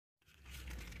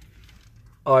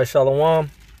All right, Shalom.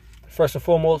 First and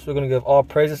foremost, we're going to give all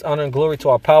praises, honor, and glory to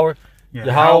our power.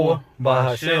 Yahweh,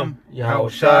 Bahashem, Yahweh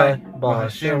Shai,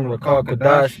 Bahashem, Rakar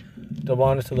Kadash. Double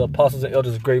honors to the apostles and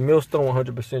elders of Great Millstone,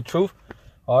 100% truth.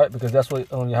 All right, because that's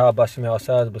what Yahweh Bahashem, Yahweh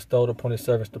Shai has bestowed upon his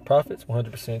servants, the prophets,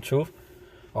 100% truth.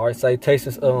 All right,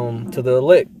 salutations to the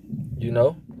elect, you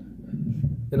know.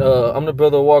 And I'm the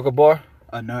brother of Walker Bar.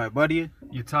 Buddy,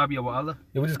 Yatabia Wa'ala.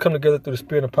 Yeah, we just come together through the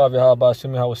spirit and power of Yahweh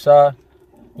Bahashem, Yahweh Shai.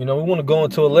 You know, we want to go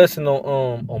into a lesson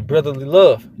on brotherly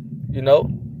love, you know,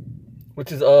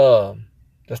 which is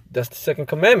that's the second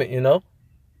commandment, you know.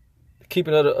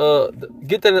 Keeping it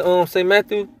get that in St.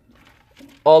 Matthew.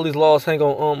 All these laws hang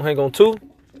on two.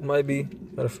 It might be,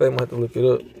 matter of fact, I might have to look it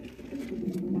up.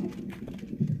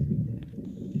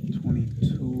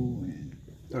 22 and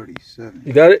 37.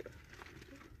 You got it?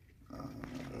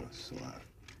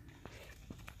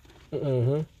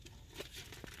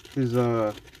 Is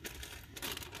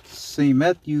St.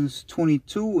 Matthew's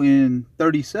 22 and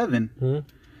 37.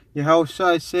 Yahweh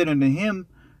Shai said unto him,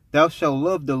 Thou shalt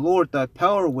love the Lord thy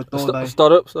power with all thy...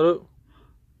 Start up. Let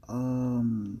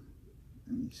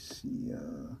me see.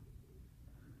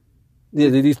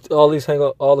 Yeah, all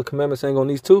the commandments hang on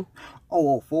these two?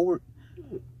 Forward.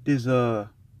 There's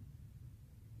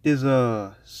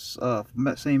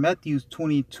St. Matthew's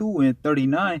 22 and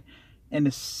 39, and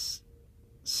the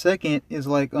second is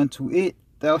like unto it,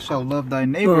 Thou shalt love thy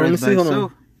neighbor as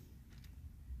thyself.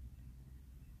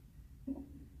 I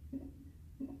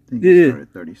think it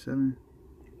started 37.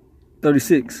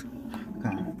 36.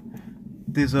 Okay.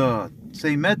 There's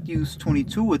St. Matthew's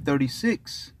 22 and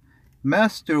 36.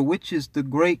 Master, which is the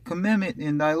great commandment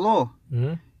in thy law?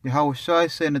 Yahweh Shai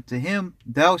said unto him,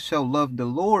 Thou shalt love the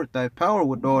Lord thy power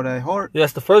with all thy heart.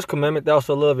 Yes, the first commandment, thou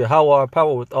shalt love Yahweh our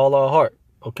power with all our heart.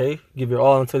 Okay, give your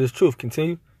all unto this truth.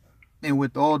 Continue. And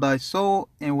with all thy soul,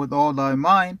 and with all thy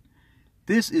mind.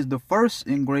 This is the first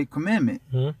and great commandment.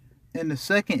 And the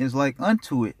second is like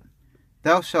unto it.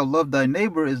 Thou shalt love thy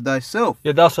neighbor as thyself.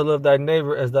 Yeah, thou shalt love thy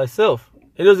neighbor as thyself.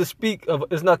 It doesn't speak of,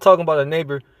 it's not talking about a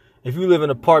neighbor. If you live in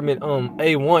apartment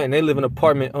A1 and they live in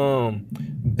apartment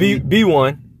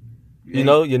B1, you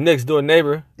know, your next door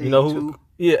neighbor, you know, who,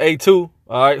 yeah, A2,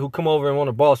 all right, who come over and want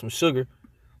to borrow some sugar,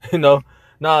 you know.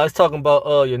 Nah, it's talking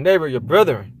about your neighbor, your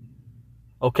brethren.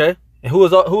 Okay? And who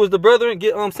is the brethren?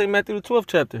 Get St. Matthew the 12th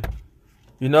chapter.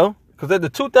 You know? Because they're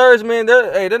the 2/3, man,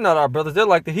 they're not our brothers. They're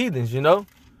like the heathens, you know?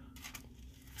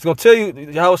 It's gonna tell you,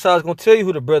 Yahweh Shai is gonna tell you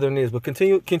who the brethren is, but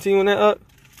continuing that up.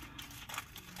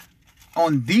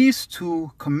 On these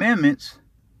two commandments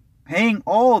hang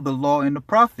all the law and the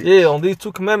prophets. Yeah, on these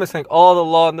two commandments hang all the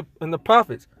law and the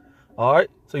prophets. All right?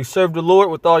 So you serve the Lord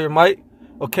with all your might.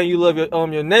 Okay, you love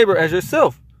your neighbor as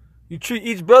yourself. You treat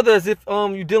each brother as if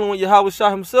you're dealing with Yahweh Shai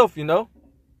himself, you know?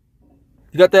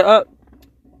 You got that up?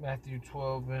 Matthew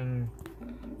 12 and...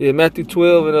 Yeah, Matthew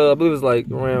 12 and I believe it's like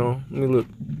around, let me look,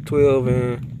 12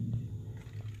 and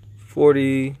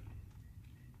 47.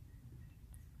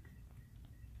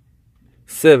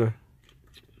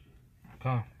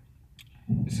 Okay.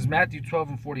 This is Matthew 12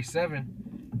 and 47.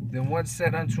 Then one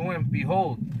said unto him,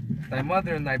 Behold, thy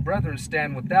mother and thy brethren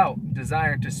stand without,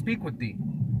 desiring to speak with thee.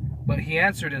 But he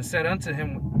answered and said unto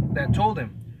him that told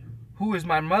him, Who is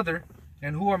my mother,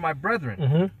 and who are my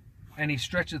brethren? And he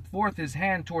stretcheth forth his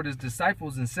hand toward his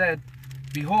disciples and said,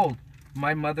 Behold,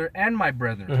 my mother and my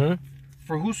brethren.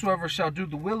 For whosoever shall do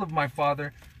the will of my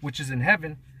Father, which is in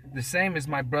heaven, the same is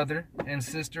my brother and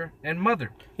sister and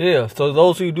mother. Yeah, so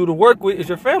those who you do the work with is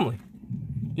your family.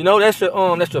 You know, that's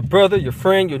your brother, your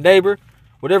friend, your neighbor,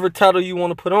 whatever title you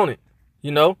want to put on it.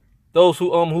 You know, those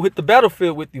who hit the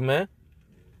battlefield with you, man.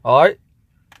 All right,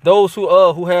 those who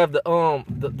have the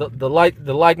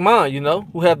like mind, you know,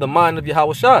 who have the mind of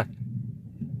Yahweh Shai.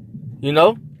 You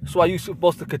know, that's why you're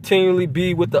supposed to continually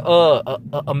be with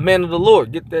a man of the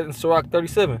Lord. Get that in Sirach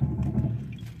 37.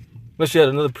 Unless you had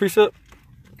another precept.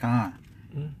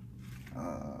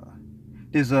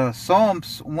 There's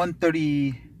Psalms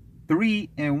 133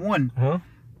 and 1.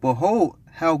 Behold,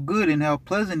 how good and how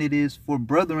pleasant it is for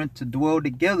brethren to dwell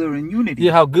together in unity.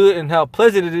 Yeah, how good and how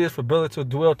pleasant it is for brothers to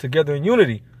dwell together in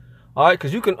unity. All right,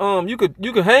 because you can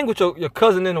hang with your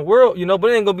cousin in the world, you know, but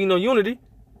it ain't gonna be no unity.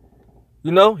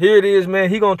 You know, here it is, man.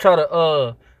 He gonna try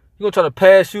to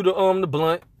pass you the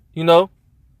blunt, you know.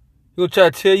 He gonna try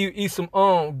to tell you eat some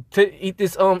eat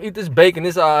this bacon,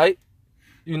 it's alright,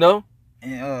 you know.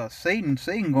 And Satan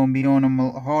gonna be on him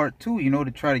hard too, you know,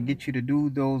 to try to get you to do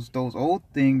those old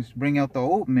things, bring out the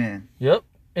old man. Yep.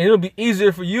 And it'll be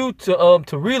easier for you to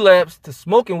relapse to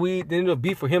smoking weed than it'll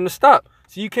be for him to stop.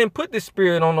 So you can't put this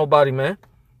spirit on nobody, man.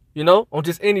 You know, on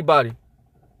just anybody.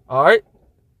 All right.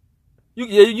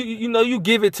 you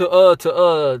give it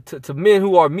to men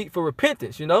who are meet for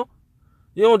repentance. You know,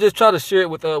 you don't just try to share it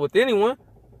with anyone.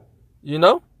 You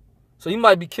know, so you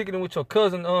might be kicking it with your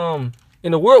cousin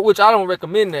in the world, which I don't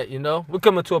recommend that. You know, we're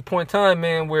coming to a point in time,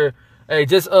 man, where hey,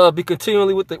 just be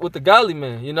continually with the godly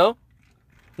man. You know,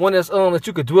 one that's that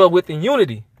you could dwell with in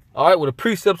unity. All right, with the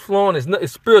precepts flowing,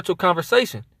 it's spiritual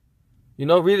conversation. You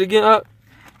know, read it again.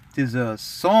 There's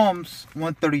Psalms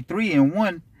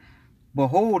 133:1.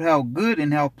 Behold, how good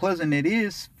and how pleasant it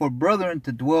is for brethren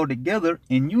to dwell together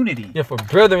in unity. Yeah, for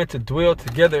brethren to dwell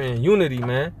together in unity,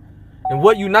 man. And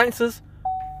what unites us?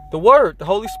 The Word, the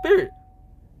Holy Spirit.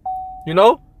 You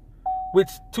know, which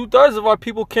 2/3 of our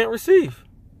people can't receive.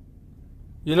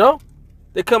 You know,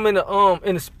 they come in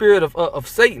the spirit of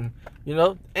Satan. You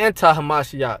know,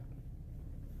 anti-Hamashiach.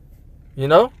 You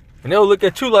know, and they'll look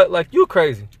at you like you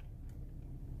crazy.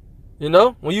 You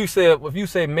know, when you say if you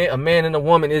say a man and a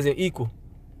woman isn't equal.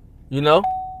 You know,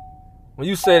 when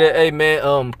you say that, hey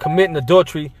man, committing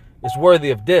adultery is worthy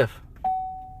of death.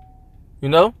 You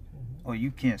know. Oh,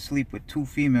 you can't sleep with 2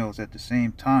 females at the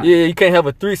same time. Yeah, you can't have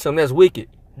a threesome. That's wicked.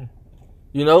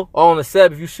 You know, on the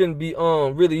Sabbath you shouldn't be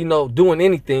really doing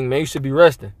anything, man. You should be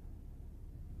resting.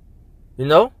 You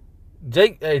know.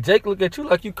 Jake look at you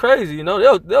like you crazy, you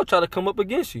know. They'll try to come up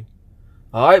against you.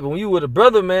 All right, but when you with a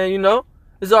brother, man, you know,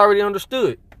 it's already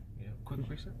understood. Yeah, quick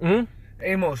precept.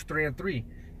 Amos 3:3.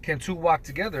 Can 2 walk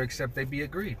together except they be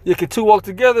agreed? Yeah, can 2 walk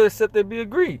together except they be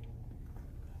agreed?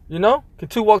 You know, can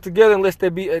 2 walk together unless they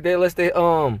be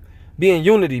in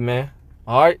unity, man.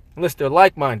 All right, unless they're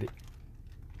like-minded.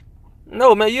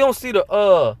 No, man, you don't see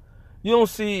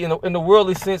in the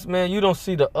worldly sense, man. You don't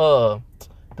see the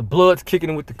Bloods kicking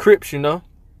in with the Crips, you know.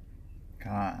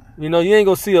 God. You know, you ain't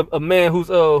gonna see a man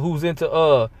who's into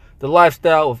the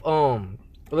lifestyle of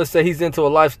let's say he's into a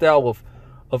lifestyle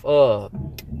of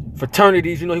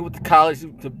fraternities. You know, he went to college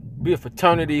to be a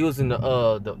fraternity. He was in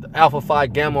the Alpha Phi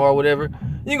Gamma or whatever.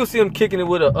 You ain't gonna see him kicking it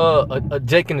with a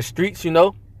Jake in the streets, you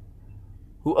know,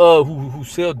 who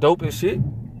sell dope and shit.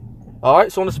 All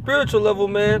right, so on the spiritual level,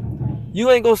 man, you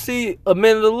ain't gonna see a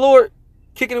man of the Lord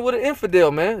kicking it with an infidel,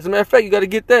 man. As a matter of fact, you got to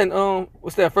get that in,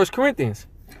 what's that, 1 Corinthians.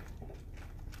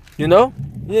 You know?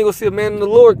 You ain't going to see a man in the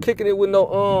Lord kicking it with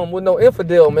no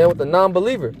infidel, man, with a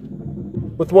non-believer.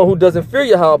 With one who doesn't fear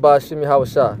Yahweh Shemi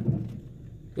Hawashai.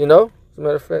 You know? As a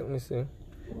matter of fact, let me see.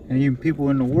 And even people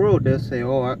in the world that say,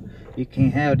 oh, you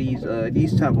can't have these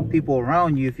type of people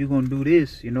around you if you're going to do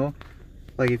this, you know?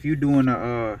 Like if you're doing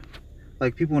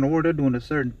like people in the world, they're doing a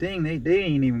certain thing, they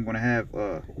ain't even going to have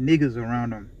niggas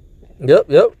around them.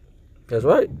 Yep. That's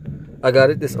right. I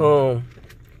got it. This 2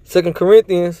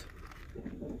 Corinthians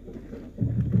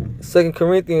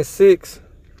 6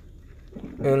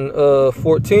 and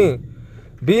 14.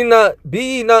 Be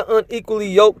ye not unequally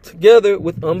yoked together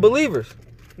with unbelievers.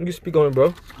 You speak on it,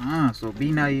 bro. So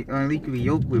be not unequally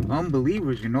yoked with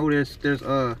unbelievers. You know, there's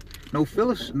no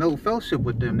fellowship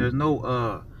with them. There's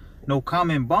no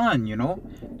common bond. You know,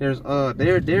 there's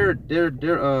they're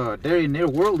in their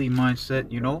worldly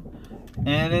mindset. You know.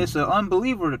 And it's an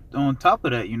unbeliever on top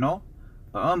of that, you know.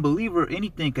 An unbeliever,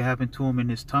 anything could happen to him in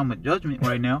this time of judgment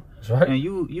right now. That's right. And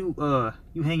you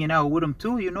hanging out with him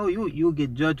too, you know, you'll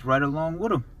get judged right along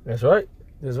with him. That's right.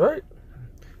 That's right.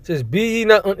 It says, be ye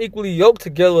not unequally yoked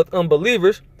together with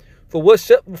unbelievers, for what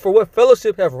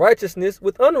fellowship have righteousness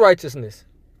with unrighteousness?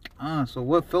 So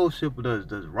what fellowship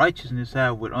does righteousness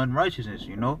have with unrighteousness,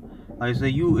 you know? Like I say,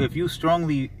 if you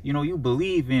strongly, you know, you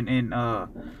believe in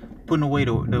putting away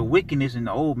the wickedness in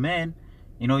the old man,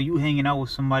 you know, you hanging out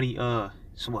with somebody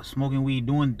smoking weed,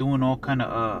 doing all kind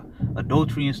of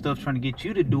adultery and stuff, trying to get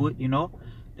you to do it, you know.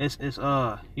 It's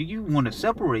you want to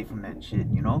separate from that shit,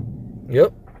 you know.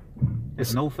 Yep.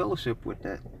 There's no fellowship with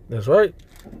that. That's right.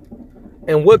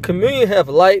 And what communion have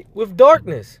light with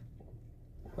darkness?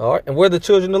 All right, and we're the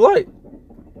children of light,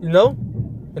 you know.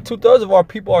 And 2/3 of our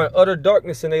people are in utter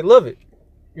darkness, and they love it.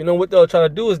 You know what they'll try to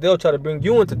do is they'll try to bring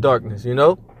you into darkness, you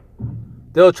know.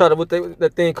 They'll try to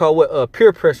that thing called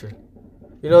peer pressure.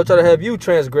 You know, try to have you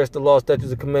transgress the law,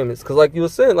 statutes, and commandments. Because like you were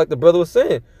saying, like the brother was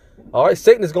saying, all right,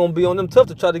 Satan is gonna be on them tough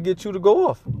to try to get you to go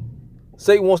off.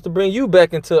 Satan wants to bring you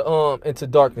back into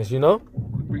darkness, you know.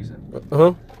 Quick reason.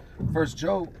 1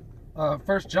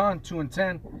 John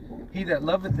 2:10. He that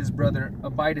loveth his brother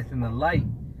abideth in the light.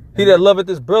 He that loveth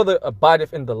his brother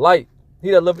abideth in the light.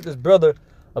 He that loveth his brother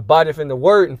abideth in the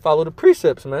word, and follow the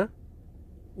precepts, man.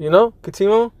 You know,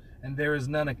 continue on. And there is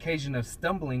none occasion of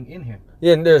stumbling in him.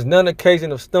 Yeah, and there's none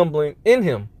occasion of stumbling in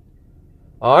him.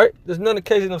 All right? There's none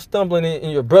occasion of stumbling in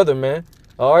your brother, man.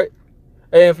 All right?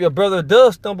 And if your brother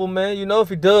does stumble, man, you know, if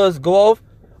he does go off,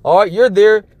 all right, you're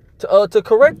there to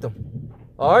correct him.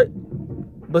 All right?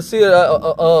 But see,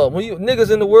 when you niggas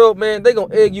in the world, man, they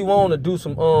gonna egg you on to do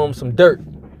some dirt.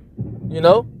 You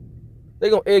know, they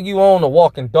gonna egg you on to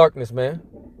walk in darkness, man.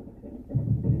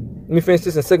 Let me finish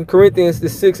this in 2 Corinthians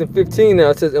 6:15 now.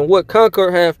 It says, and what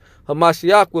concord hath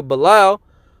Hamashiach with Belial,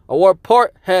 or what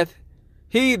part hath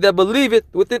he that believeth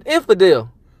with an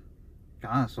infidel?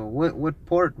 So what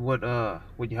part would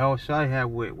Yahushua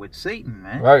have with Satan,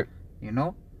 man? Right. You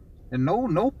know, and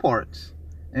no parts.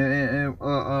 And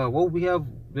what we have,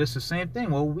 it's the same thing.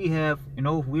 What we have, you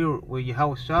know, if we were with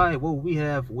Yahushua, what we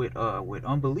have with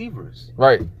unbelievers.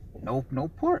 Right. No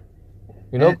part.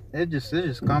 You know, it's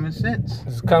just common sense.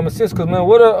 It's common sense, cause man,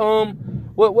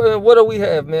 what do we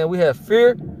have, man? We have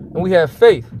fear and we have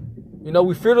faith. You know,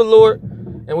 we fear the Lord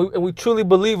and we truly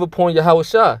believe upon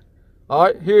Yahushua. All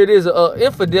right, here it is,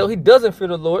 infidel. He doesn't fear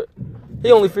the Lord.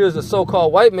 He only fears the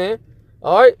so-called white man.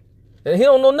 All right, and he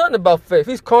don't know nothing about faith.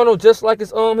 He's carnal, just like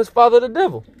his father, the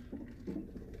devil.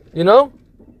 You know,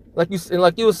 like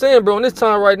you were saying, bro. In this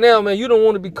time right now, man, you don't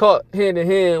want to be caught hand in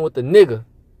hand with the nigga.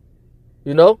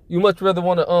 You know, you much rather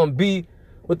want to be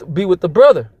with the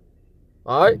brother.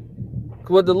 All right,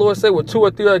 what the Lord say, where 2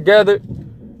 or 3 are gathered,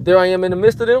 there I am in the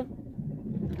midst of them.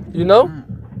 You know.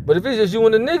 But if it's just you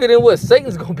and the nigga, then what?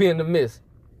 Satan's gonna be in the midst.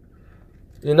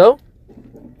 You know?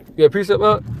 Yeah, precept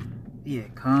about? Yeah,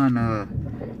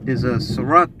 Khan, is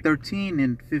Sirach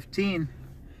 13:15.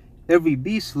 Every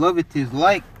beast loveth his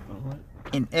like,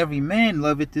 and every man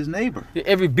loveth his neighbor. Yeah,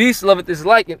 every beast loveth his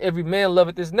like, and every man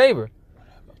loveth his neighbor.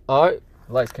 All right,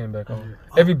 lights came back on.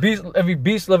 Every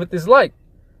beast loveth his like.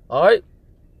 All right,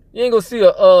 you ain't gonna see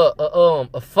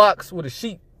a fox with a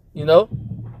sheep. You know?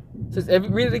 Says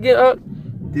read it again.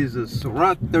 There's a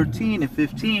Sirach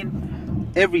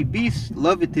 13:15. Every beast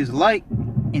loveth his like,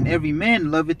 and every man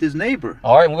loveth his neighbor.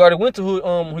 All right, we already went to who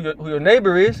your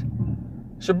neighbor is.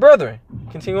 It's your brethren.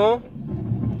 Continue on.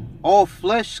 All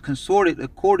flesh consorted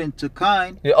according to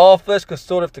kind. Yeah, all flesh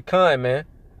consorteth to kind, man.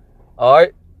 All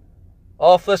right.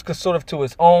 All flesh consorteth to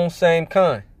its own same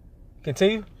kind.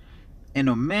 Continue. And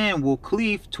a man will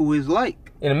cleave to his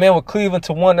like. And a man will cleave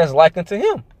unto one that's like unto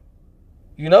him.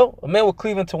 You know, a man will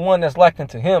cleave unto one that's like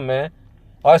unto him, man.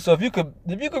 All right, so if you could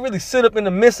really sit up in the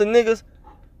midst of niggas,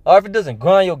 or if it doesn't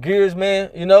grind your gears,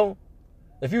 man, you know,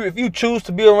 if you choose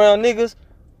to be around niggas,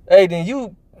 hey,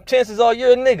 then chances are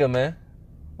you're a nigga, man.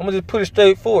 I'm gonna just put it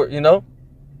straight forward, you know.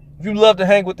 If you love to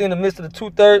hang within the midst of the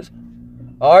 2/3,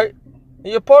 all right,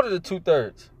 then you're part of the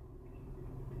 2/3.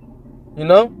 You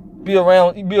know,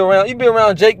 you be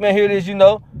around Jake, man. Here it is, you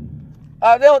know.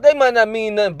 They might not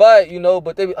mean nothing by it, you know,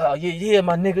 but they be, oh yeah,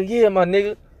 my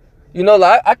nigga. You know,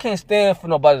 like I can't stand for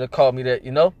nobody to call me that,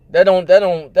 you know. That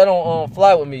don't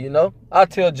fly with me, you know. I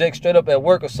tell Jake straight up at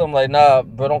work or something like, nah,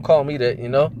 bro, don't call me that, you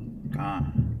know.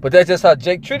 But that's just how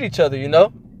Jake treat each other, you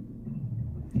know.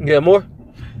 Yeah, more.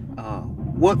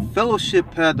 What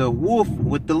fellowship had the wolf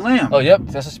with the lamb? Oh, yep,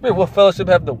 that's the spirit. What fellowship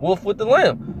have the wolf with the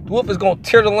lamb? The wolf is gonna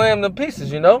tear the lamb to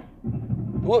pieces, you know.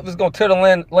 The wolf is gonna tear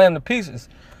the lamb to pieces.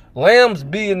 Lambs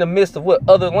be in the midst of what?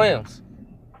 Other lambs.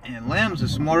 And lambs are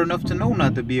smart enough to know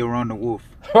not to be around the wolf.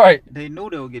 Right. They know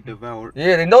they'll get devoured.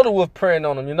 Yeah, they know the wolf preying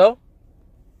on them, you know?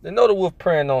 They know the wolf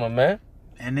preying on them, man.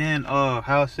 And then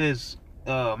how it says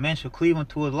man shall cleave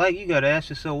unto his like, you gotta ask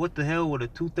yourself, what the hell would a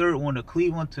 2/3 want to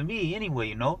cleave unto me anyway,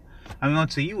 you know? I mean,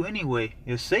 unto you anyway.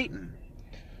 It's Satan.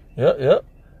 Yep.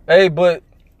 Hey, but,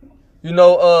 you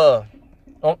know,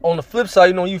 on the flip side,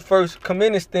 you know, when you first come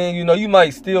in this thing, you know, you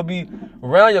might still be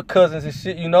around your cousins and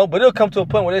shit, you know, but it'll come to a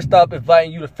point where they stop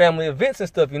inviting you to family events and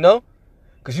stuff, you know,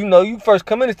 because, you know, you first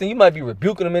come in this thing, you might be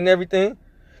rebuking them and everything.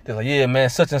 They're like, yeah, man,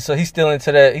 such and such, he's still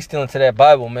into that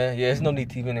Bible, man. Yeah, there's no need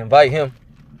to even invite him,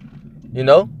 you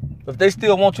know. If they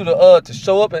still want you to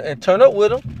show up and turn up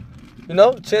with them, you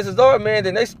know, chances are, man,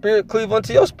 then they spirit cleave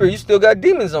unto your spirit. You still got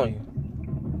demons on you,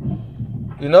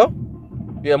 you know.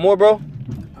 Yeah, more, bro.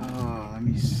 Let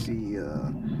me see.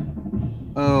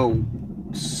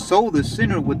 So the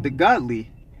sinner with the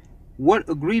godly, what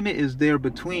agreement is there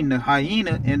between the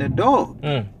hyena and the dog?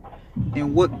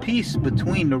 And what peace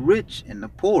between the rich and the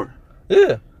poor?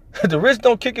 Yeah, the rich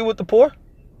don't kick it with the poor.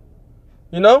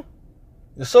 You know,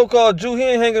 the so-called Jew, he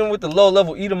ain't hanging with the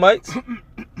low-level Edomites.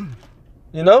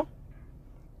 You know,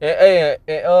 and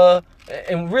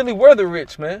really, we're the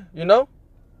rich, man. You know,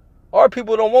 our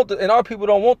people don't want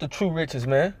the true riches,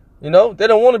 man. You know, they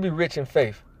don't want to be rich in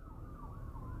faith.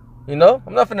 You know,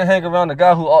 I'm not finna hang around the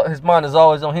guy who his mind is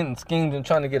always on hitting schemes and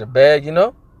trying to get a bag, you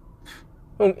know.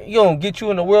 You don't get you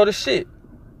in the world of shit.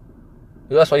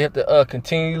 That's why you have to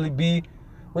continually be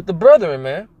with the brethren,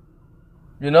 man.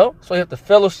 You know, so you have to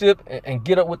fellowship and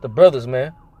get up with the brothers,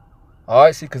 man. All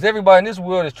right, see, because everybody in this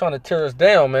world is trying to tear us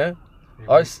down, man.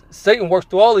 All right, Satan works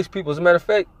through all these people. As a matter of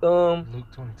fact,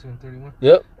 Luke 22 and 31.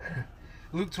 Yep.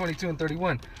 Luke 22 and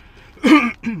 31.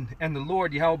 And the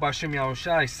Lord Yahweh B'Shem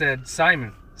Yahushai said,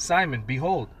 Simon, Simon,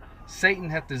 behold, Satan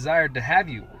hath desired to have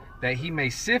you, that he may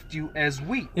sift you as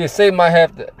wheat. Yeah, Satan might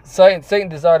have to. Satan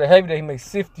desired to have you that he may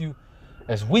sift you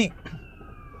as wheat.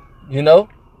 You know,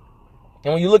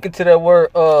 and when you look into that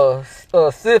word,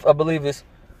 sift, I believe it's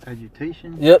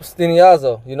agitation. Yep,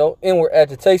 steniazo. You know, inward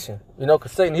agitation. You know,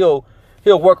 because Satan he'll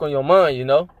work on your mind. You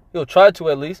know, he'll try to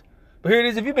at least. But here it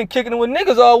is. If you've been kicking it with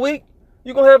niggas all week,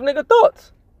 you gonna have nigga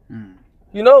thoughts.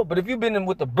 You know, but if you've been in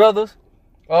with the brothers,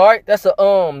 all right, that's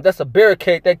a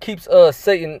barricade that keeps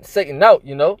Satan out.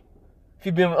 You know, if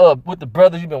you've been with the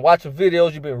brothers, you've been watching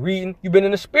videos, you've been reading, you've been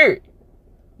in the spirit.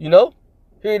 You know,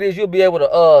 here it is. You'll be able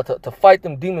to fight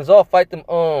them demons off, fight them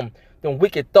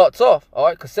wicked thoughts off. All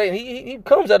right, because Satan he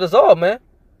comes at us all, man.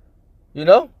 You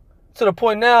know, to the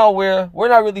point now where we're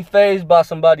not really fazed by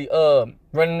somebody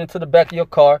running into the back of your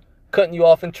car, cutting you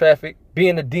off in traffic,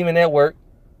 being a demon at work.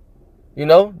 You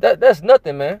know, that's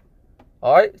nothing, man.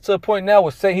 All right, to the point now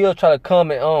where Satan he'll try to come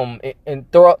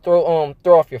and throw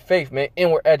off your faith, man.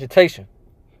 Inward agitation.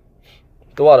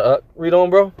 Go out, read on,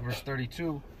 bro. Verse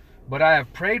 32. But I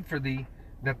have prayed for thee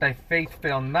that thy faith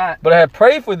fail not. But I have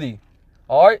prayed for thee.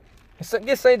 All right,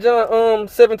 get St. John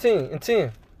 17 and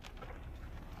 10.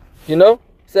 You know,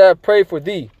 say I have prayed for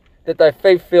thee that thy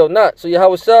faith fail not. So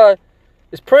Yahweh Shai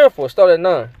is praying for us. Start at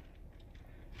 9.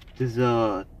 This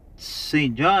is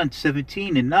St. John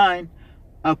 17 and 9.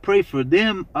 I pray for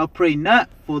them, I pray not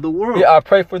for the world. Yeah, I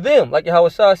pray for them. Like Yahweh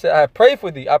Shai said, I pray for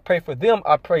thee. I pray for them,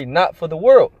 I pray not for the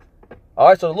world. All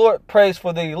right, so the Lord prays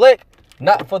for the elect,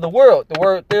 not for the world. The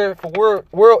word there for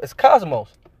world is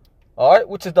cosmos. All right,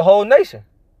 which is the whole nation.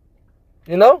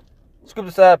 You know?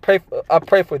 Scripture said, I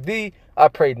pray for thee, I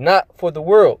pray not for the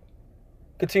world.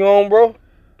 Continue on, bro.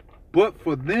 But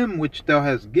for them which thou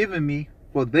hast given me,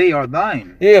 for they are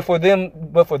thine. Yeah,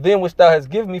 but for them which thou hast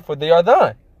given me, for they are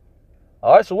thine.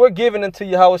 All right, so we're giving unto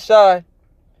Yahweh Shai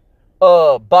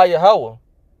by Yahweh,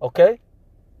 okay?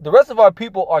 The rest of our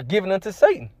people are given unto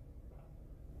Satan.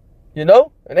 You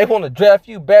know? And they want to draft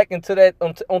you back into that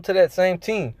onto that same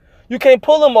team. You can't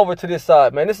pull them over to this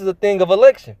side, man. This is a thing of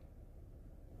election.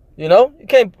 You know?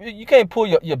 You can't pull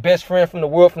your best friend from the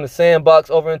world, from the sandbox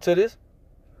over into this.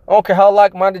 I don't care how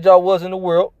like-minded y'all was in the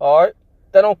world, all right?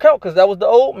 That don't count because that was the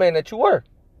old man that you were.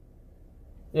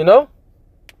 You know?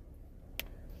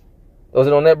 Was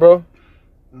it on that, bro?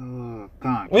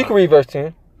 We can read verse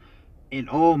 10. And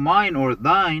all mine are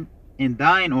thine, and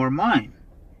thine are mine,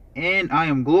 and I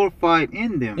am glorified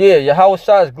in them. Yeah, Yahweh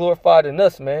Shai is glorified in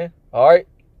us, man. All right?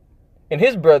 In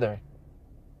his brethren.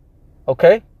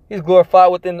 Okay? He's glorified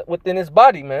within his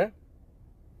body, man.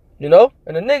 You know?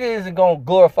 And the nigga isn't going to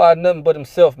glorify nothing but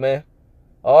himself, man.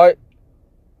 All right?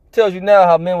 Tells you now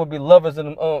how men will be lovers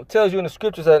in them. Tells you in the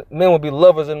scriptures that men will be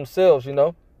lovers in themselves, you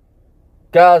know?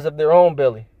 Gods of their own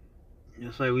belly.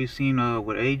 Just like we've seen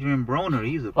with Adrian Broner.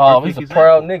 He's a proud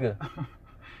nigga.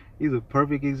 He's a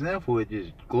perfect example of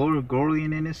just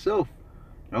glorying in himself.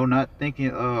 You know, not thinking,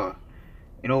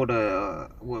 you know,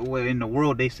 what in the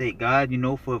world they say God, you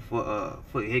know, for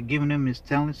giving him his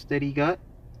talents that he got.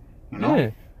 You know?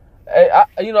 Yeah. Hey,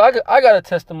 I got a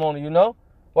testimony, you know.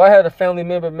 Well, I had a family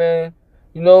member, man,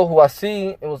 you know, who I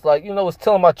see and was like, you know, was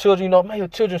telling my children, you know, man, your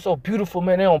children are so beautiful,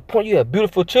 man. They're on point. You have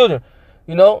beautiful children,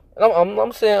 you know. And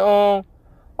I'm saying,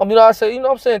 you know, I say, you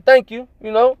know, I'm saying thank you,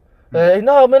 you know.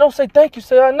 No, man, don't say thank you.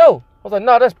 Say I know. I was like,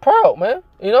 nah, that's proud, man.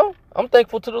 You know, I'm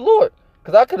thankful to the Lord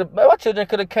because my children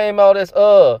could have came out as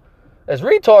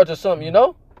retards or something, you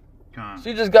know. So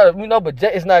you just gotta, you know, but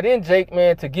it's not in Jake,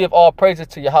 man, to give all praises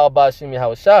to Yahweh B'Shem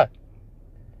Yahweh Shai.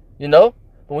 You know.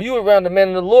 But when you were around the man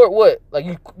of the Lord, what? Like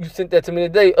you sent that to me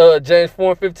today, James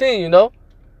 4:15, you know.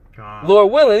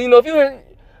 Lord willing, you know, if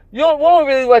we don't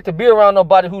really like to be around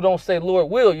nobody who don't say Lord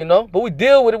will, you know. But we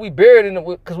deal with it, we bear it in it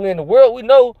because we're in the world. We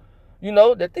know, you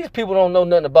know, that these people don't know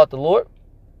nothing about the Lord.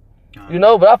 You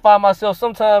know, but I find myself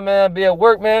sometimes, man, be at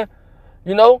work, man,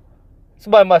 you know,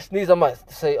 somebody might sneeze, I might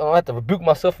say, I have to rebuke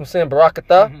myself from saying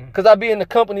Barakatah, because I be in the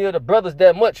company of the brothers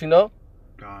that much, you know.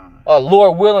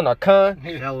 Lord willing, or Khan,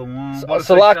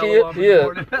 Salakia,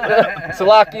 yeah,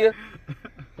 Salakia,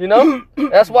 you know.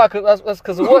 That's why, that's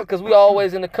because of what? Because we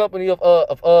always in the company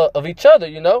of each other,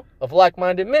 you know, of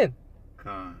like-minded men.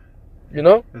 You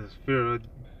know. The Spirit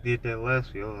did that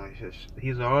last week. Like,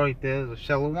 he's already there as a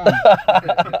shalom.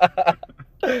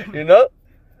 You know.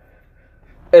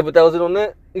 Hey, but that was it on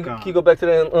that. Can you go back to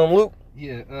that Luke?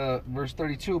 Yeah, verse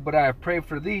 32. But I have prayed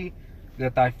for thee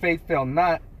that thy faith fail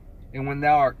not. And when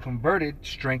thou art converted,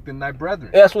 strengthen thy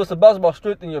brethren. Yeah, that's what it's about. It's about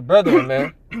strengthening your brethren,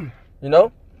 man. You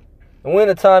know? And we're in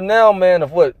a time now, man,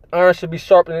 of what? Iron should be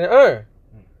sharpening iron.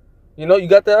 You know, you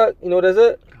got that? You know what that's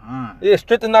it? Yeah,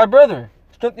 strengthen thy brethren.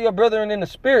 Strengthen your brethren in the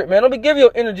spirit, man. Don't be giving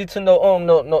your energy to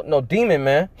no demon,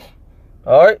 man.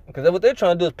 All right? Because what they're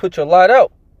trying to do is put your light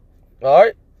out. All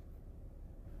right?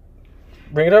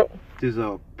 Bring it up. There's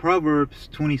Proverbs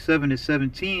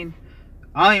 27:17.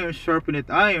 Iron sharpeneth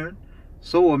iron,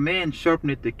 so a man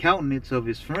sharpeneth the countenance of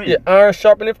his friend. Yeah, iron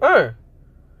sharpeneth iron.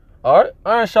 All right?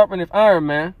 Iron sharpeneth iron,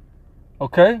 man.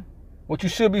 Okay? What you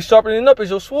should be sharpening up is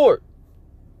your sword.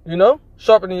 You know?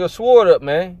 Sharpening your sword up,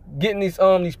 man. Getting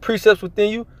these precepts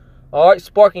within you. All right?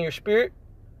 Sparking your spirit.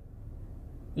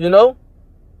 You know?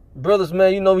 Brothers,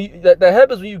 man, you know, that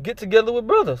happens when you get together with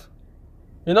brothers.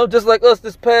 You know, just like us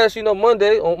this past,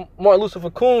 Monday, on Martin Luther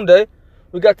King Day,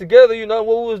 we got together,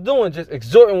 what we was doing, just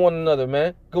exhorting one another,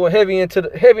 man. Going heavy into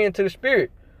the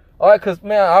spirit. All right, because,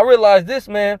 man, I realized this,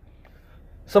 man.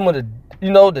 Some of the,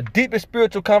 the deepest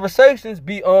spiritual conversations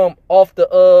be off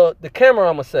the camera,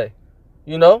 I'm going to say.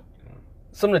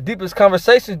 Some of the deepest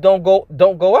conversations don't go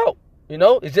out.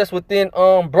 It's just within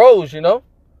bros,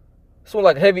 So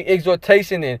like heavy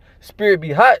exhortation and spirit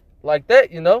be hot like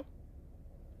that,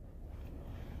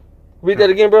 Read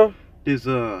that again, bro. There's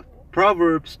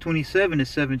Proverbs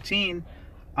 27:17.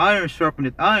 Iron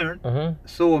sharpeneth iron,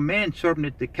 so a man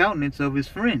sharpeneth the countenance of his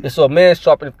friend. And so a man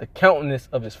sharpeneth the countenance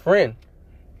of his friend.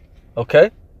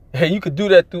 Okay? Hey, you could do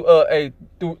that through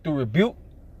rebuke,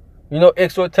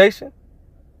 exhortation.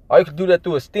 Or you could do that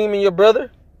through esteeming your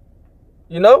brother.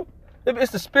 If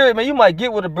it's the spirit, man, you might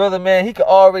get with a brother, man. He could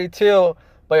already tell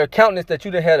by your countenance that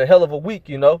you done had a hell of a week,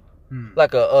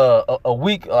 like a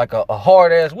week, like a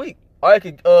hard ass week. Or he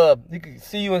could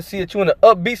see you and see that you in an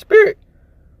upbeat spirit.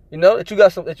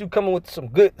 That you coming with some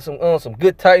good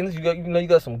tidings. You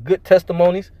got some good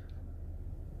testimonies.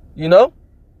 And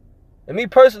me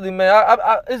personally, man,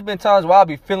 I it's been times where I'll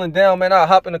be feeling down, man. I'll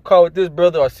hop in the car with this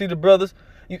brother or see the brothers.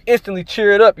 You instantly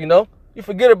cheer it up, You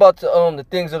forget about the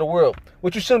things of the world.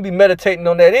 Which you shouldn't be meditating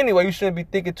on that anyway. You shouldn't be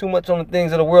thinking too much on the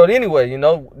things of the world anyway,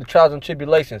 the trials and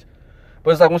tribulations.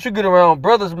 But it's like once you get around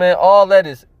brothers, man, all that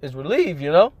is relieved,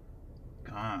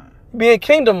 Be in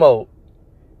kingdom mode.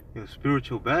 Your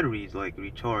spiritual batteries like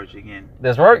recharge again.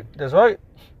 That's right. That's why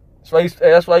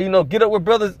get up with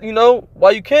brothers,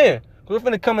 while you can. Because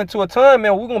we're finna come into a time,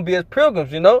 man, we're gonna be as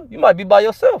pilgrims, You might be by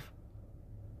yourself.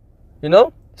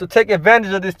 So take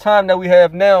advantage of this time that we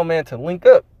have now, man, to link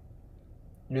up.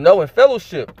 In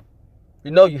fellowship.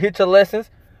 You hit your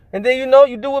lessons. And then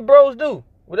you do what bros do.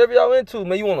 Whatever y'all into,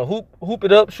 man. You wanna hoop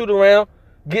it up, shoot around,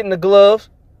 get in the gloves.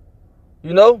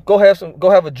 Go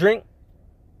have a drink.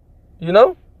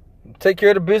 Take care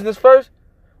of the business first.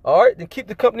 All right, then keep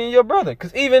the company of your brother.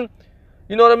 Because even,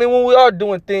 when we are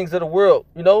doing things of the world,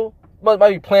 might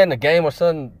be playing the game or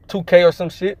something, 2K or some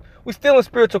shit, we still in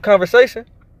spiritual conversation.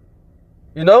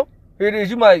 Here it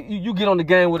is, you get on the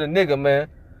game with a nigga, man.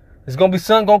 There's gonna be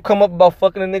something gonna come up about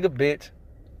fucking a nigga bitch.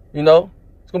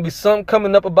 It's gonna be something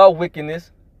coming up about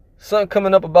wickedness. Something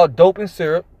coming up about dope and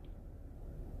syrup.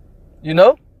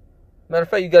 Matter of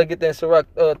fact, you gotta get that in Sirach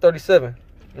 37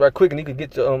 right quick, and you can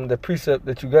get your the precept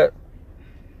that you got.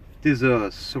 There's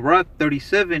Sirach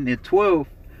 37:12.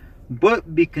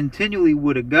 But be continually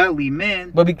with a godly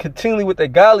man. But be continually with a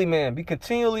godly man. Be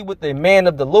continually with a man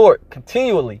of the Lord.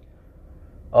 Continually.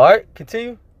 All right,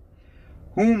 continue.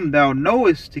 Whom thou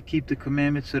knowest to keep the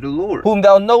commandments of the Lord. Whom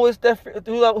thou knowest to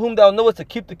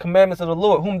keep the commandments of the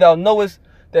Lord. Whom thou knowest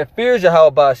that fears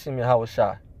Yahweh Ba'ashim Yahweh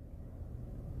Shai.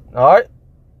 All right.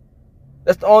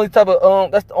 That's the only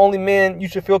that's the only man you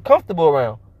should feel comfortable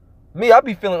around. Me, I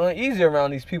be feeling uneasy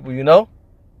around these people,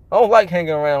 I don't like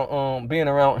hanging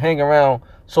around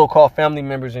so-called family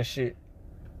members and shit.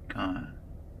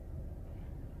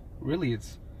 Really,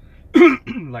 it's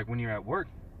like when you're at work.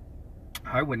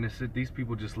 I witnessed it. These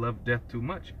people just love death too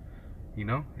much,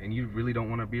 and you really don't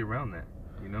want to be around that,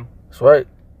 That's right.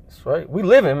 That's right. We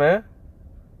living, man.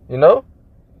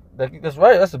 That's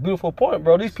right. That's a beautiful point,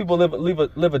 bro. These people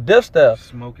live a death style.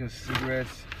 Smoking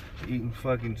cigarettes, eating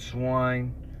fucking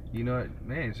swine.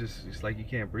 Man, it's like you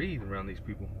can't breathe around these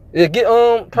people. Yeah, get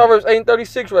Proverbs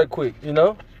 8:36 right quick,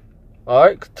 All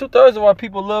right, 2/3 of our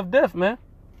people love death, man.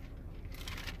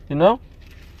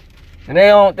 And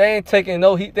they ain't taking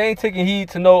heed. They ain't taking heed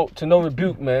to no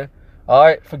rebuke, man. All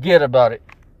right, forget about it.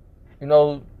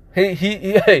 Hey,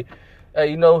 he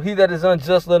that is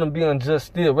unjust, let him be unjust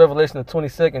still. Revelation the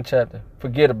 22nd chapter.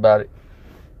 Forget about it.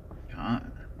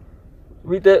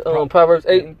 Read that Proverbs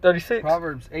 8:36.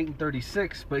 Proverbs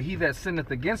 8:36. But he that sinneth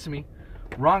against me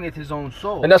wrongeth his own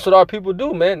soul. And that's what our people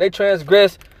do, man. They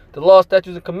transgress the law,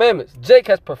 statutes, and commandments. Jake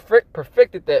has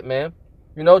perfected that, man.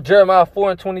 Jeremiah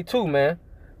 4:22, man.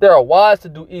 They are wise to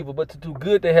do evil, but to do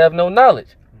good they have no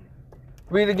knowledge.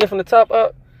 Read it again from the top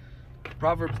up.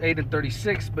 Proverbs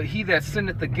 8:36. But he that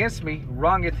sinneth against me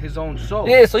wrongeth his own soul.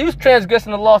 Yeah, so you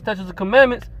transgressing the law, statutes, and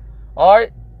commandments. All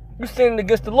right, you sinning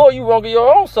against the Lord, you wronging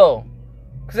your own soul.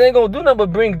 Cause it ain't gonna do nothing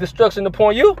but bring destruction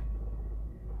upon you.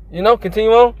 You know,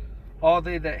 continue on. All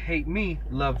they that hate me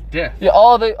love death. Yeah,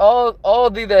 all they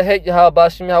that hate Yahweh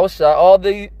Shem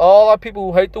Yahushua, all our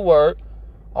people who hate the word,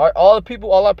 all right, all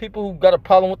our people who got a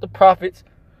problem with the prophets,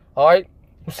 all right,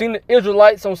 who seen the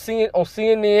Israelites on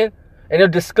CNN and they're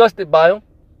disgusted by them,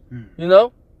 you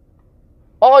know,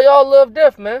 all y'all love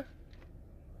death, man.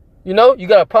 You know, you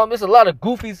got a problem. There's a lot of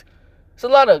goofies, it's a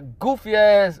lot of goofy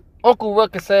ass Uncle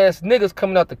Ruckus ass niggas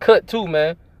coming out the cut too,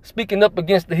 man, speaking up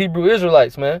against the Hebrew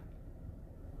Israelites, man.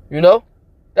 You know,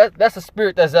 that's a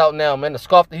spirit that's out now, man, to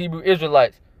scoff the Hebrew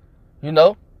Israelites, you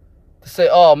know, to say,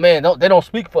 oh, man, they don't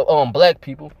speak for black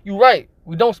people. You right.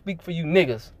 We don't speak for you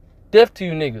niggas. Deaf to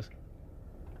you niggas.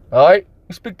 All right?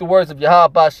 We speak the words of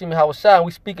Yahweh Shem Yahushua, and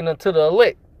we speaking unto the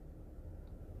elect.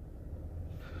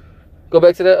 Go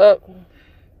back to that up.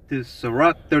 This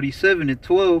Sirach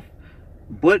 37:12.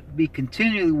 But be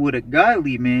continually with a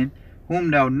godly man,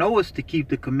 whom thou knowest to keep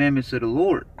the commandments of the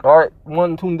Lord. All right,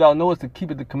 one whom thou knowest to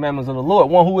keep the commandments of the Lord.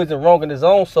 One who isn't wronging his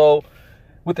own soul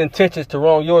with intentions to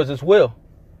wrong yours as well.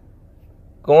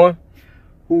 Go on.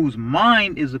 Whose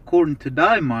mind is according to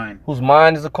thy mind. Whose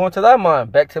mind is according to thy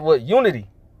mind. Back to what? Unity.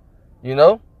 You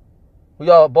know? We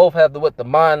all both have the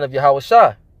mind of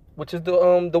Yahushua, which is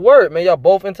the word, man. Y'all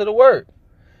both into the word.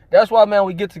 That's why, man,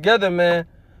 we get together, man.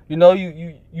 You know,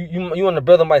 you and the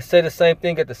brother might say the same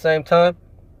thing at the same time.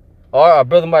 Or our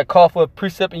brother might call for a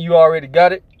precept and you already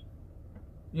got it.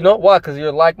 You know why? Because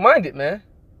you're like-minded, man.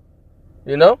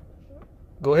 You know?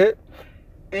 Go ahead.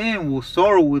 And will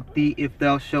sorrow with thee if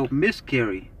thou shalt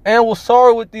miscarry. And will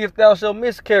sorrow with thee if thou shalt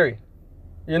miscarry.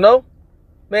 You know?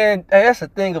 Man, hey, that's a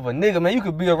thing of a nigga, man. You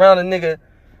could be around a nigga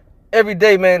every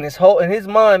day, man. In his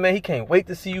mind, man, he can't wait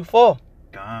to see you fall.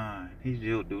 God, he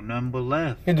still do nothing but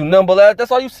laugh. He do nothing but laugh.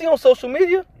 That's all you see on social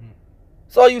media.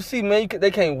 That's all you see, man.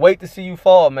 They can't wait to see you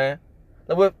fall, man.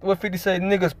 Like what 50 say,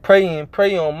 niggas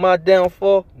pray on my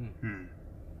downfall.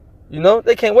 You know,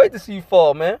 they can't wait to see you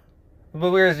fall, man.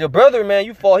 But whereas your brother, man,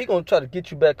 you fall, he gonna try to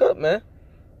get you back up, man.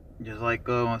 Just like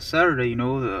on Saturday, you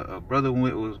know, a brother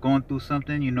was going through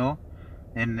something, you know,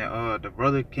 and the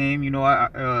brother came, you know,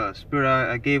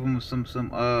 I gave him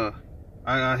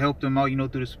I helped him out, you know,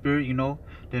 through the spirit, you know.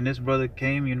 Then this brother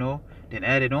came, you know, then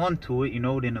added on to it, you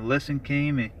know. Then the lesson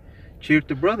came and cheered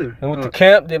the brother. And with the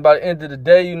camp, then by the end of the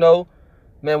day, you know,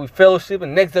 man, we fellowship,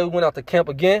 and next day we went out to camp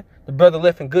again. The brother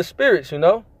left in good spirits, you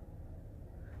know.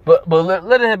 But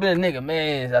let it have been a nigga,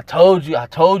 man. I told you,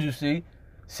 see,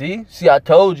 I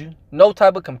told you. No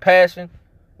type of compassion,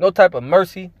 no type of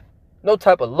mercy, no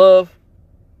type of love.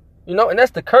 You know, and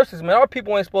that's the curses, man. Our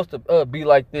people ain't supposed to be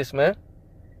like this, man.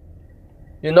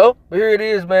 You know, but here it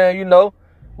is, man. You know,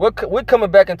 we're coming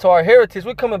back into our heritage.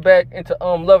 We're coming back into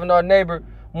loving our neighbor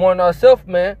more than ourselves,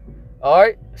 man. All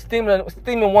right,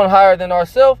 esteeming one higher than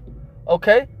ourselves.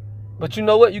 Okay, but you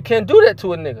know what? You can't do that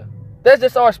to a nigga. That's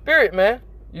just our spirit, man.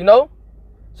 You know,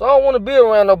 so I don't want to be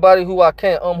around nobody who I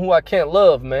can't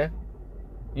love, man.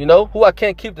 You know, who I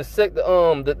can't keep the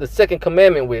second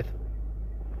commandment with.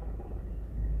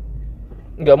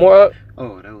 You got more up?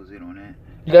 Oh, that was it on that.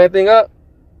 You got anything up?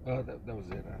 That was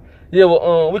it. Yeah,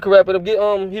 well, we can wrap it up. Get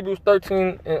Hebrews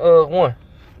 13 and 1.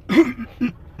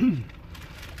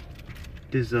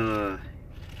 There's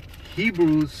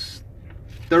Hebrews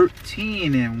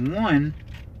 13 and 1.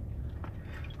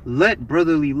 Let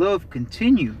brotherly love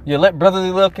continue. Yeah, let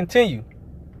brotherly love continue.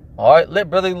 All right, let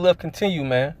brotherly love continue,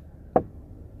 man.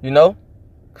 You know,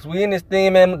 because we in this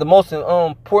thing, man. The most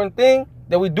important thing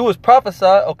that we do is prophesy,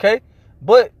 okay?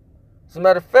 But as a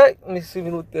matter of fact, let me see if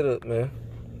we look that up, man.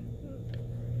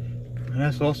 And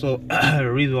that's also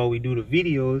the reason why we do the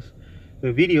videos.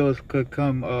 The videos could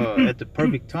come at the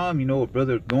perfect time, you know, a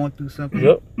brother going through something.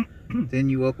 Yep. Then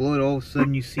you upload, all of a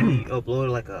sudden you see upload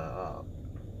like a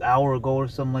hour ago or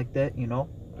something like that, you know.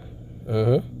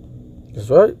 That's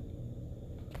right.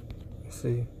 Let's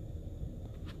see.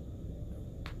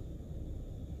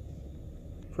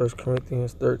 1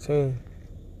 Corinthians 13.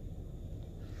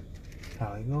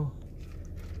 How you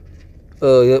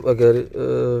go? Yep, I got it.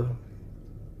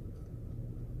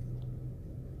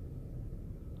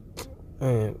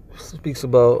 Man, speaks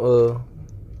about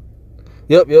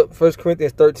Yep, 1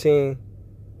 Corinthians 13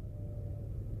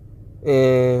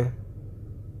 and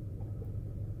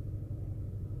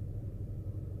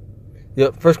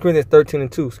 1 Corinthians 13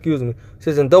 and 2, excuse me. It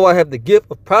says, and though I have the gift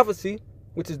of prophecy,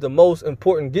 which is the most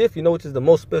important gift, you know, which is the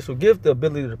most special gift, the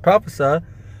ability to prophesy,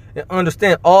 and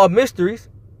understand all mysteries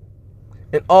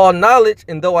and all knowledge,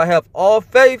 and though I have all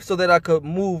faith so that I could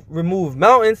remove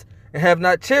mountains, and have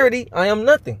not charity, I am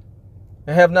nothing.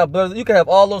 And have not brotherly, you can have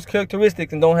all those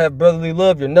characteristics and don't have brotherly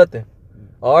love, you're nothing.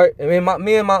 All right, I mean,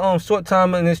 me and my short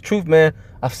time in this truth, man,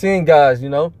 I've seen guys, you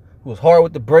know, who was hard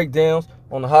with the breakdowns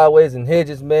on the highways and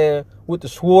hedges, man, with the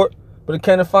sword, but it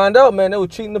came to find out, man, they were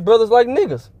treating the brothers like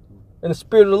niggas, and the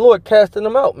Spirit of the Lord casting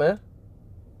them out, man.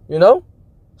 You know,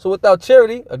 so without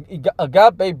charity,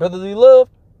 agape, brotherly love,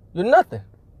 you're nothing.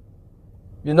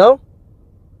 You know?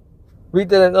 Read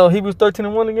that in Hebrews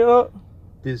 13:1 again, huh?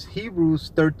 This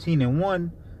Hebrews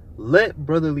 13:1, let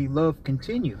brotherly love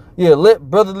continue. Yeah, let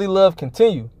brotherly love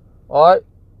continue. All right?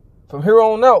 From here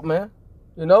on out, man.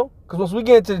 You know? Because once we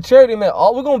get into the charity, man,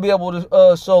 all we're going to be able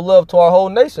to show love to our whole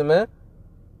nation, man.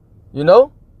 You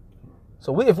know?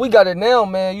 So if we got it now,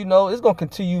 man, you know, it's going to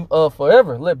continue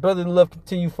forever. Let brotherly love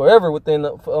continue forever within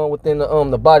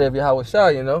the body of Yahweh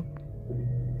Shai, you know?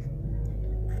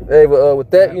 Hey, but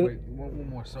with that, wait, one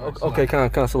more. Sorry. Okay,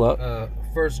 cancel out.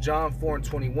 1 John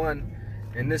 4:21,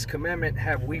 and this commandment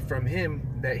have we from him,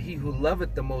 that he who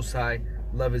loveth the Most High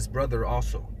love his brother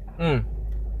also.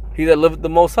 He that loveth the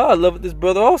Most High loveth his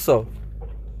brother also.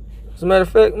 As a matter of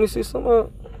fact, let me see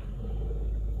something.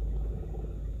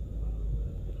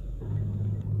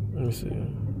 Let me see.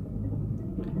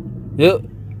 Yep.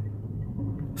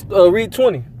 Read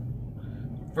 20.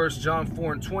 1 John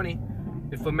 4:20.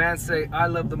 If a man say, I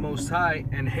love the Most High,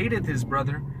 and hateth his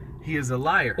brother, he is a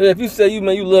liar. Yeah, if you say you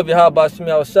love your Yahweh Shem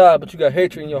Yahushua, but you got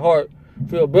hatred in your heart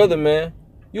for your brother, man,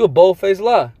 you a bold-faced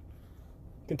lie.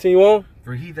 Continue on.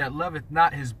 For he that loveth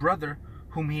not his brother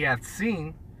whom he hath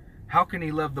seen, how can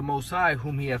he love the Most High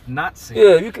whom he hath not seen?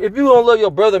 Yeah, if you don't love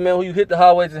your brother, man, who you hit the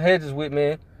highways and hedges with,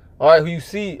 man, all right, who you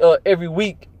see every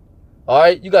week, all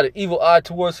right, you got an evil eye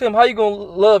towards him. How you going to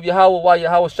love Yahweh while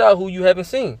Yahweh Shah, who you haven't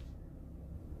seen?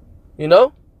 You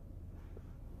know?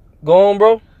 Go on,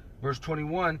 bro. Verse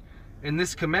 21, and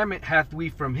this commandment hath we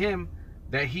from him,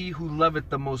 that he who loveth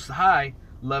the Most High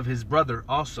love his brother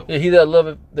also. Yeah, he that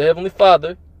loveth the Heavenly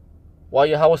Father, while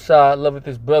Yahweh Shah loveth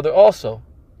his brother also.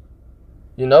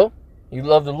 You know? You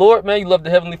love the Lord, man. You love the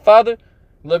Heavenly Father.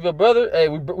 You love your brother. Hey,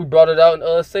 we brought it out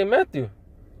in St. Matthew.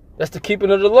 That's the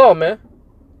keeping of the law, man.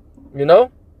 You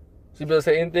know? So you better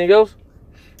say anything else?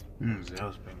 That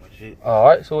was pretty much it. All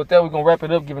right. So with that, we're going to wrap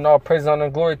it up, giving all praise, honor,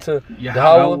 and glory to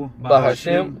Yahweh,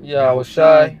 Bahashem, Yahweh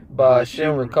Shai,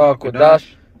 Bahashem, Rakal,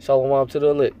 Kodash. Shalom to the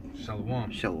elect.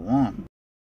 Shalom. Shalom.